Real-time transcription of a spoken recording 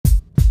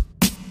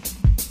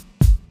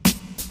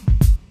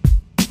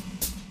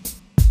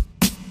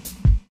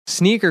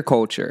sneaker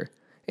culture.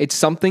 It's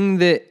something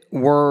that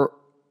we're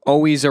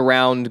always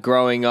around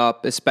growing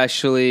up,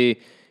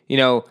 especially,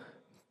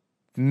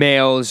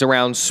 males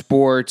around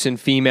sports and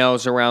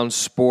females around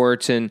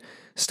sports and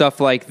stuff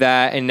like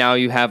that. And now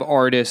you have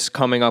artists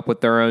coming up with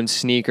their own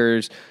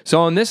sneakers.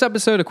 So on this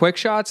episode of Kwik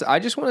Shotz, I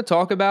just want to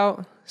talk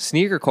about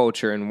sneaker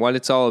culture and what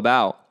it's all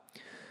about.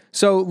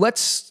 So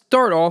let's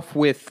start off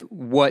with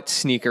what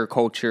sneaker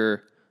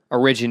culture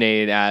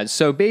originated as.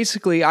 So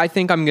basically, I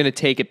think I'm going to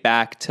take it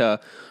back to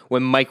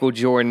when Michael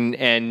Jordan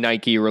and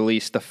Nike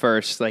released the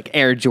first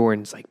Air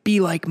Jordans, Be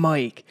Like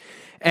Mike.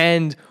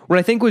 And what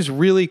I think was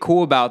really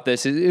cool about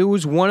this is it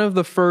was one of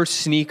the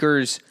first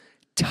sneakers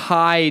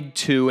tied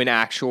to an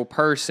actual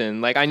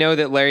person. I know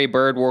that Larry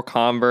Bird wore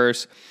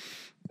Converse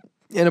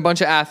and a bunch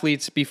of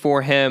athletes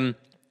before him,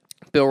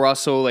 Bill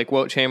Russell,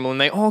 Wilt Chamberlain,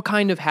 they all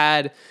kind of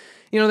had,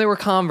 they were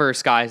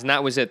Converse guys, and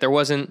that was it. There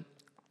wasn't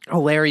a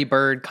Larry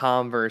Bird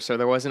Converse, or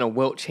there wasn't a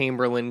Wilt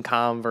Chamberlain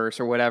Converse,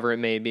 or whatever it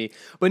may be.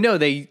 But no,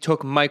 they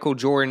took Michael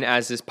Jordan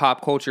as this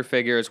pop culture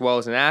figure as well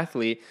as an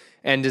athlete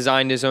and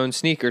designed his own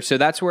sneakers. So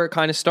that's where it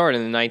kind of started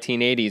in the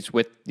 1980s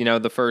with,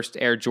 the first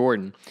Air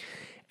Jordan.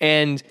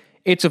 And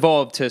it's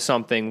evolved to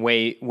something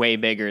way, way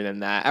bigger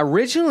than that.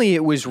 Originally,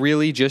 it was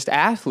really just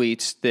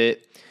athletes that,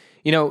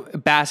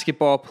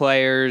 basketball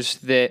players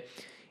that,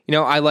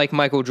 I like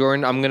Michael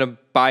Jordan. I'm going to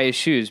buy his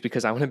shoes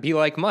because I want to be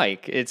like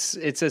Mike. It's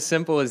as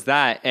simple as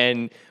that.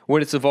 And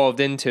what it's evolved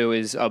into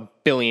is a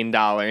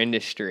billion-dollar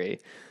industry.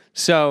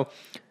 So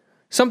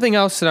something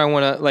else that I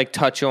want to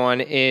touch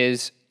on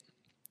is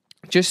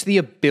just the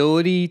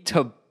ability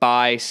to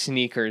buy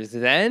sneakers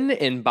then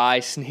and buy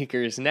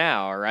sneakers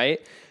now, right?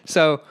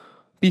 So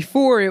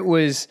before it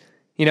was,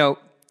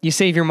 you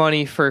save your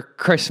money for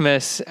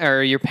Christmas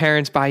or your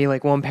parents buy you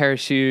one pair of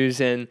shoes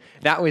and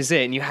that was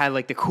it. And you had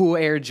the cool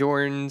Air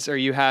Jordans or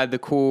you had the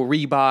cool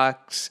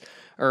Reeboks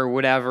or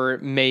whatever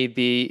it may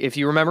be. If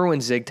you remember when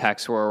Zig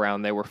Techs were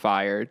around, they were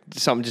fired.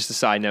 Something, just a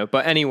side note.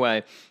 But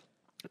anyway,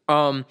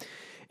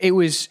 it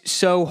was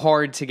so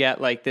hard to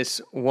get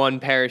this one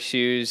pair of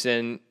shoes,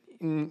 and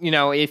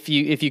if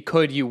you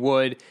could, you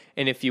would,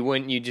 and if you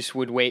wouldn't, you just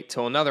would wait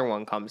till another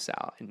one comes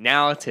out. And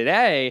now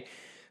today,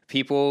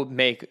 people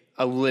make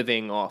a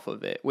living off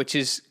of it, which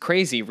is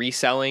crazy,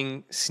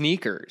 reselling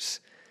sneakers,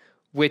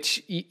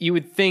 which you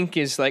would think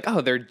is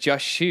they're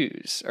just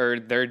shoes or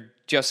they're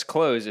just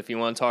clothes if you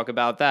want to talk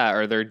about that,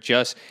 or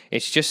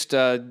it's just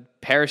a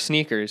pair of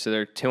sneakers, so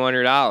they're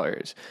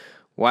 $200.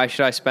 Why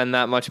should I spend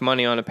that much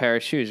money on a pair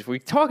of shoes? If we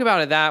talk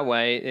about it that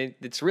way,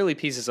 it's really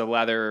pieces of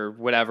leather or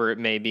whatever it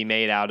may be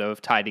made out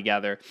of, tied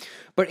together.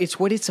 But it's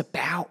what it's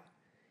about.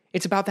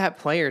 It's about that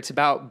player. It's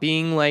about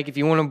being if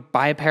you want to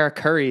buy a pair of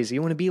Currys,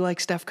 you want to be like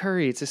Steph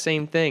Curry. It's the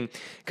same thing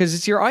because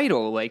it's your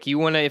idol.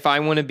 If I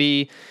want to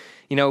be,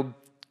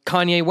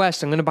 Kanye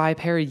West, I'm going to buy a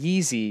pair of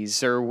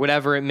Yeezys or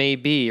whatever it may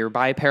be, or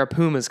buy a pair of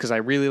Pumas because I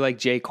really like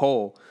J.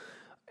 Cole.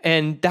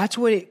 And that's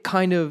what it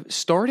kind of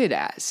started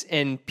as.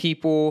 And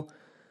people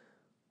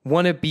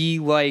want to be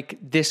like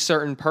this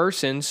certain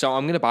person, so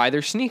I'm going to buy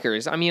their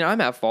sneakers. I mean, I'm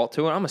at fault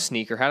to it. I'm a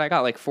sneakerhead. I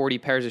got 40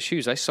 pairs of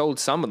shoes. I sold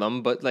some of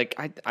them, but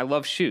I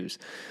love shoes.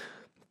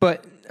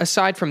 But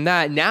aside from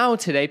that, now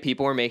today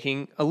people are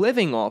making a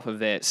living off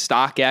of it.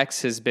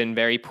 StockX has been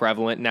very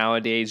prevalent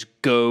nowadays,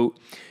 GOAT,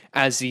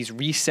 as these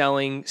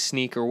reselling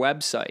sneaker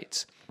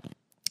websites.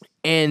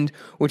 And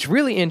what's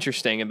really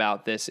interesting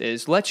about this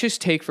is, let's just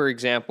take, for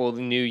example,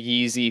 the new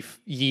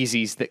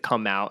Yeezys that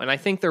come out. And I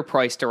think they're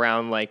priced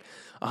around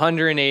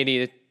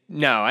 180 to,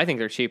 no, I think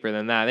they're cheaper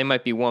than that. They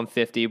might be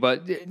 150,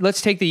 but let's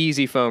take the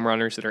Yeezy foam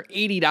runners that are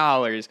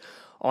 $80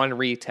 on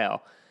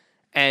retail.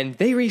 And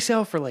they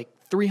resell for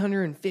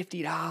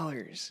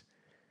 $350.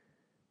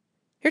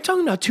 You're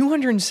talking about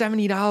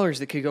 $270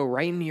 that could go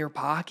right into your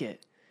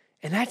pocket.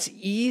 And that's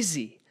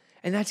easy.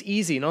 And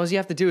all you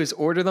have to do is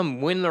order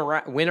them, win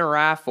a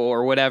raffle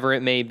or whatever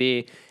it may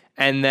be,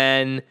 and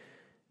then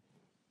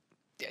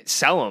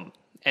sell them.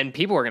 And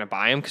people are going to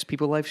buy them because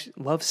people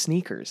love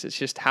sneakers. It's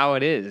just how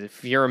it is.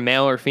 If you're a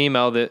male or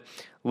female that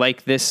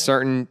like this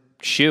certain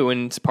shoe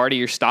and it's part of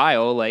your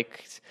style,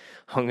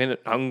 I'm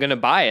gonna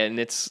buy it. And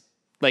it's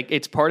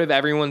it's part of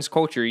everyone's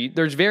culture.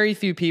 There's very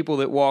few people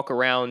that walk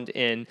around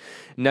in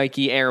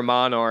Nike Air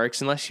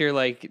Monarchs unless you're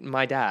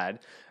my dad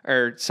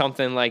or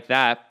something like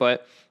that.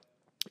 But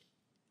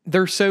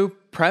they're so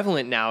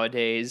prevalent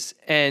nowadays,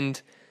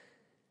 and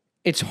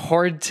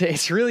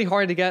it's really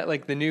hard to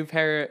get the new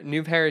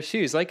pair of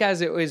shoes,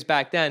 as it was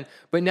back then.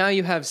 But now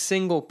you have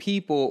single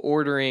people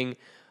ordering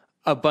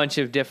a bunch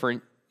of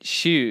different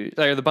shoes,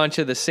 or a bunch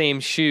of the same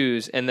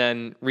shoes, and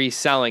then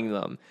reselling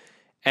them.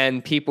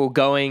 And people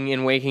going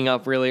and waking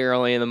up really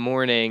early in the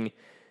morning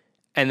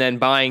and then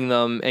buying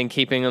them and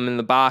keeping them in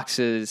the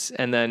boxes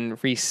and then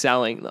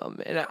reselling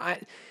them. And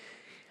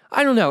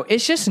I don't know.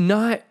 It's just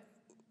not,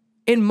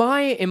 in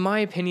my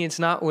opinion, it's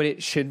not what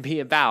it should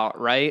be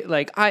about, right?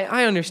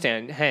 I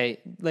understand, hey,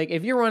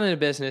 if you're running a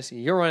business,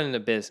 you're running a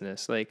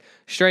business.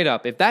 Straight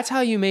up, if that's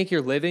how you make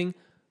your living,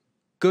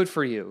 good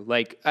for you.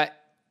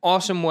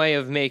 Awesome way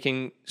of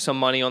making some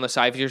money on the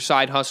side. If your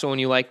side hustle and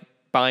you like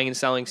buying and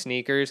selling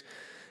sneakers,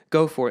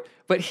 go for it.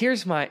 But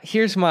here's my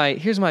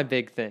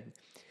big thing.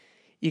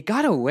 You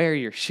gotta wear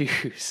your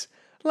shoes.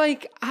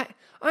 Like, I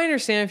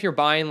understand if you're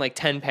buying like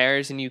 10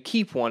 pairs and you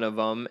keep one of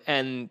them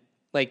and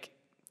like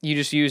you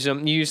just use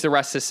them, you use the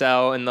rest to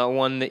sell, and the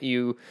one that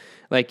you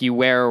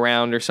wear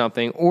around or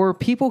something, or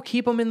people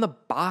keep them in the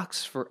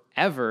box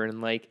forever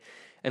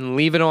and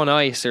leave it on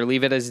ice or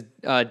leave it as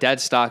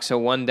dead stock so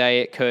one day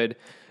it could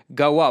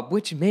go up,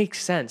 which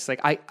makes sense. Like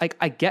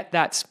I get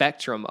that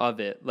spectrum of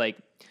it. Like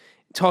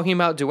talking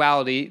about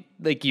duality,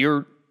 like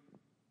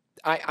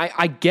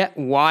I get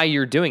why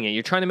you're doing it.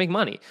 You're trying to make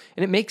money,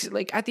 and it makes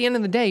like at the end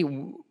of the day,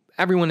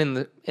 everyone in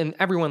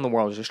the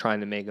world is just trying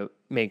to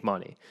make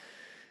money.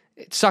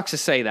 It sucks to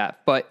say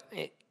that, but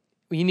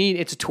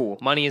it's a tool.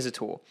 Money is a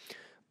tool.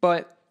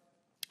 But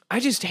I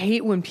just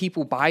hate when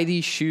people buy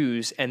these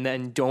shoes and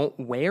then don't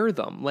wear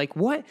them. Like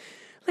what?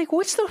 Like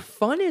what's the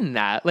fun in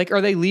that? Like, or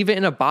they leave it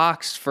in a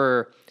box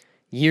for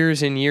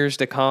years and years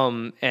to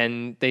come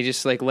and they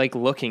just like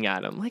looking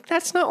at them. Like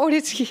that's not what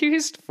it's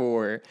used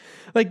for.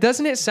 Like,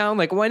 doesn't it sound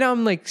like, when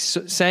I'm like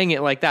saying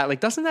it like that,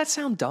 like, doesn't that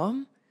sound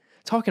dumb?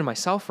 I'm talking to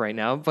myself right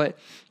now, but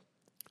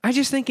I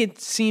just think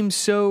it seems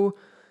so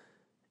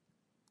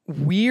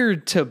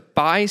weird to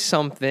buy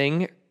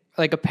something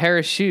like a pair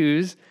of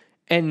shoes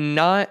and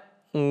not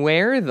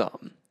wear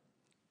them.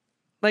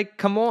 Like,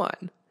 come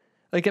on.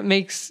 Like, it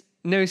makes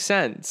no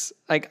sense.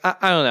 Like,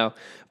 I don't know.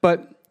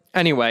 But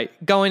anyway,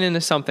 going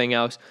into something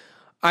else,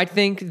 I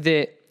think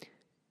that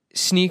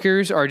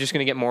sneakers are just going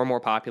to get more and more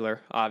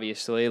popular,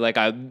 obviously. Like,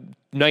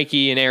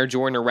 Nike and Air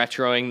Jordan are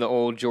retroing the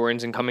old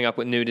Jordans and coming up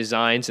with new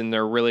designs, and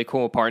they're really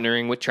cool,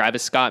 partnering with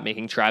Travis Scott,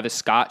 making Travis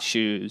Scott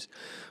shoes,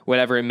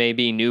 whatever it may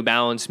be. New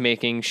Balance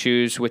making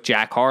shoes with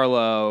Jack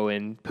Harlow,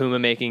 and Puma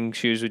making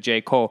shoes with J.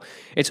 Cole.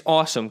 It's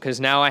awesome because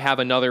now I have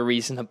another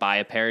reason to buy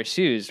a pair of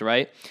shoes,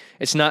 right?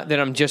 It's not that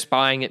I'm just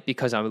buying it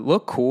because I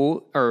look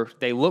cool or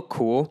they look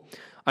cool.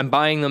 I'm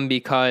buying them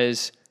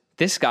because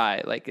this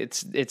guy, like,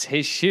 it's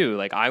his shoe.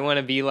 Like, I want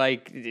to be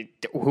like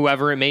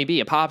whoever it may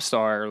be, a pop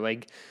star,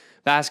 like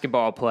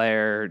basketball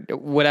player,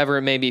 whatever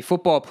it may be,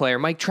 football player,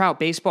 Mike Trout,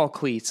 baseball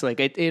cleats. Like,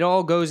 it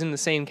all goes in the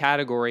same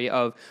category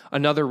of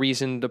another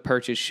reason to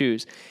purchase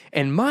shoes.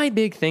 And my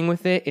big thing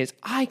with it is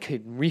I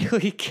could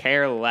really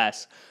care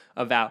less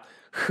about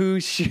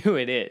whose shoe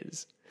it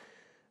is.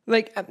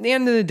 Like, at the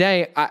end of the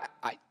day,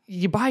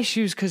 you buy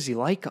shoes because you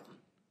like them,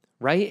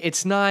 right?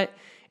 It's not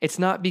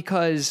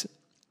because,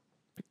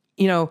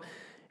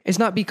 it's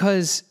not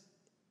because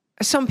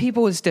some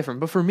people it's different,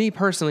 but for me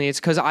personally, it's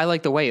because I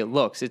like the way it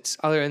looks. It's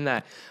other than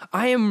that.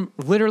 I am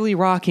literally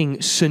rocking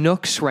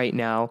Sanooks right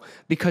now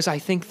because I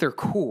think they're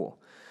cool.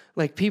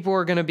 Like, people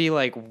are going to be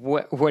like,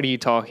 what are you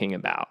talking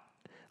about?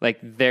 Like,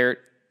 they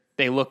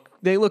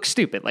look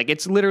stupid. Like,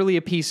 it's literally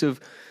a piece of,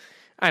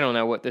 I don't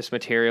know what this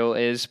material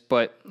is,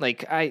 but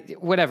like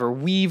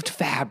weaved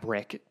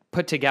fabric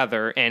put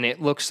together, and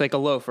it looks like a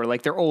loafer,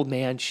 like they're old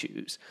man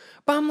shoes.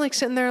 But I'm like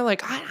sitting there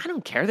like, I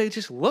don't care. They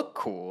just look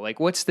cool. Like,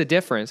 what's the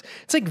difference?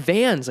 It's like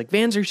Vans. Like,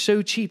 Vans are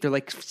so cheap. They're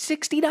like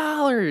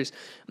 $60.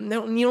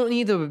 No, you don't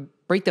need to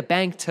break the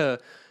bank to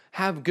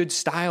have good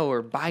style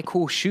or buy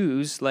cool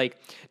shoes. Like,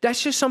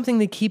 that's just something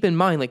to keep in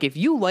mind. Like, if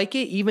you like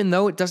it, even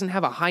though it doesn't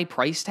have a high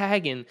price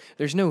tag and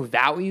there's no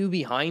value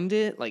behind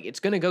it, like, it's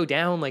going to go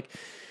down. Like,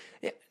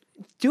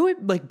 do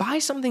it, like, buy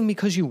something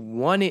because you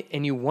want it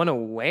and you want to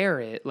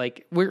wear it.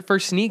 Like, for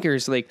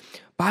sneakers, like,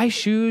 buy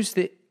shoes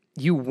that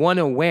you want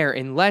to wear,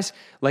 unless,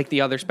 like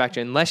the other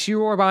spectrum, unless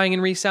you are buying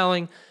and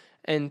reselling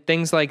and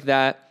things like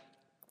that,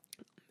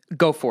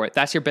 go for it.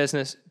 That's your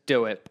business.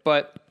 Do it.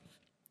 But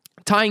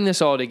tying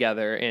this all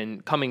together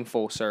and coming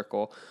full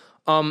circle,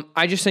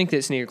 I just think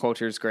that sneaker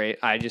culture is great.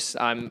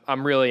 I'm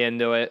really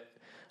into it.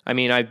 I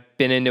mean, I've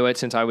been into it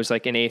since I was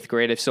like in 8th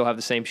grade. I still have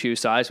the same shoe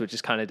size, which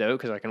is kind of dope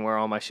because I can wear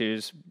all my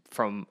shoes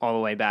from all the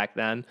way back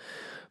then.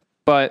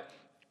 But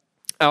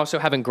I also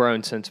haven't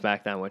grown since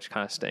back then, which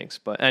kind of stinks.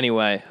 But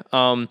anyway,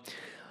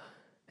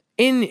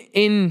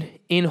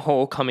 in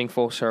whole, coming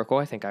full circle,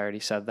 I think I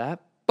already said that.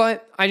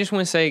 But I just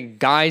want to say,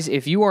 guys,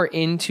 if you are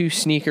into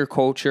sneaker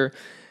culture,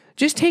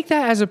 just take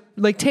that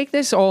take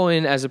this all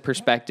in as a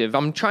perspective.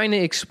 I'm trying to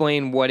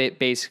explain what it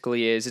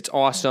basically is. It's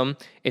awesome.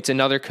 It's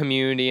another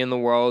community in the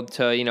world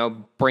to,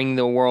 bring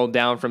the world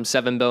down from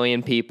 7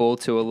 billion people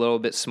to a little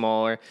bit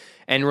smaller,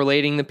 and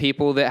relating to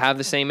people that have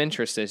the same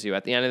interest as you.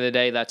 At the end of the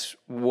day, that's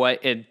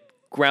what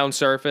ground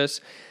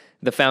surface,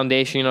 the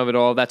foundation of it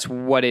all, that's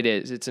what it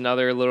is. It's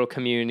another little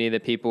community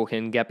that people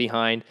can get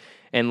behind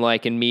and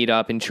like and meet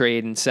up and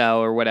trade and sell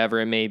or whatever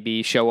it may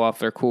be, show off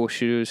their cool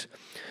shoes.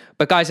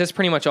 But guys, that's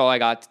pretty much all I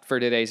got for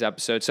today's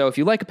episode. So if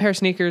you like a pair of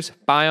sneakers,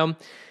 buy them.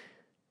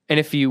 And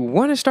if you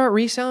want to start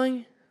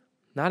reselling,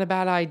 not a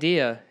bad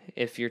idea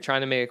if you're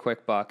trying to make a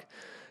quick buck.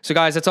 So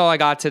guys, that's all I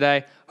got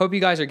today. Hope you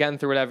guys are getting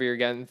through whatever you're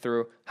getting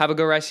through. Have a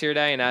good rest of your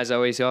day. And as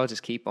always, y'all,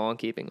 just keep on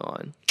keeping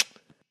on.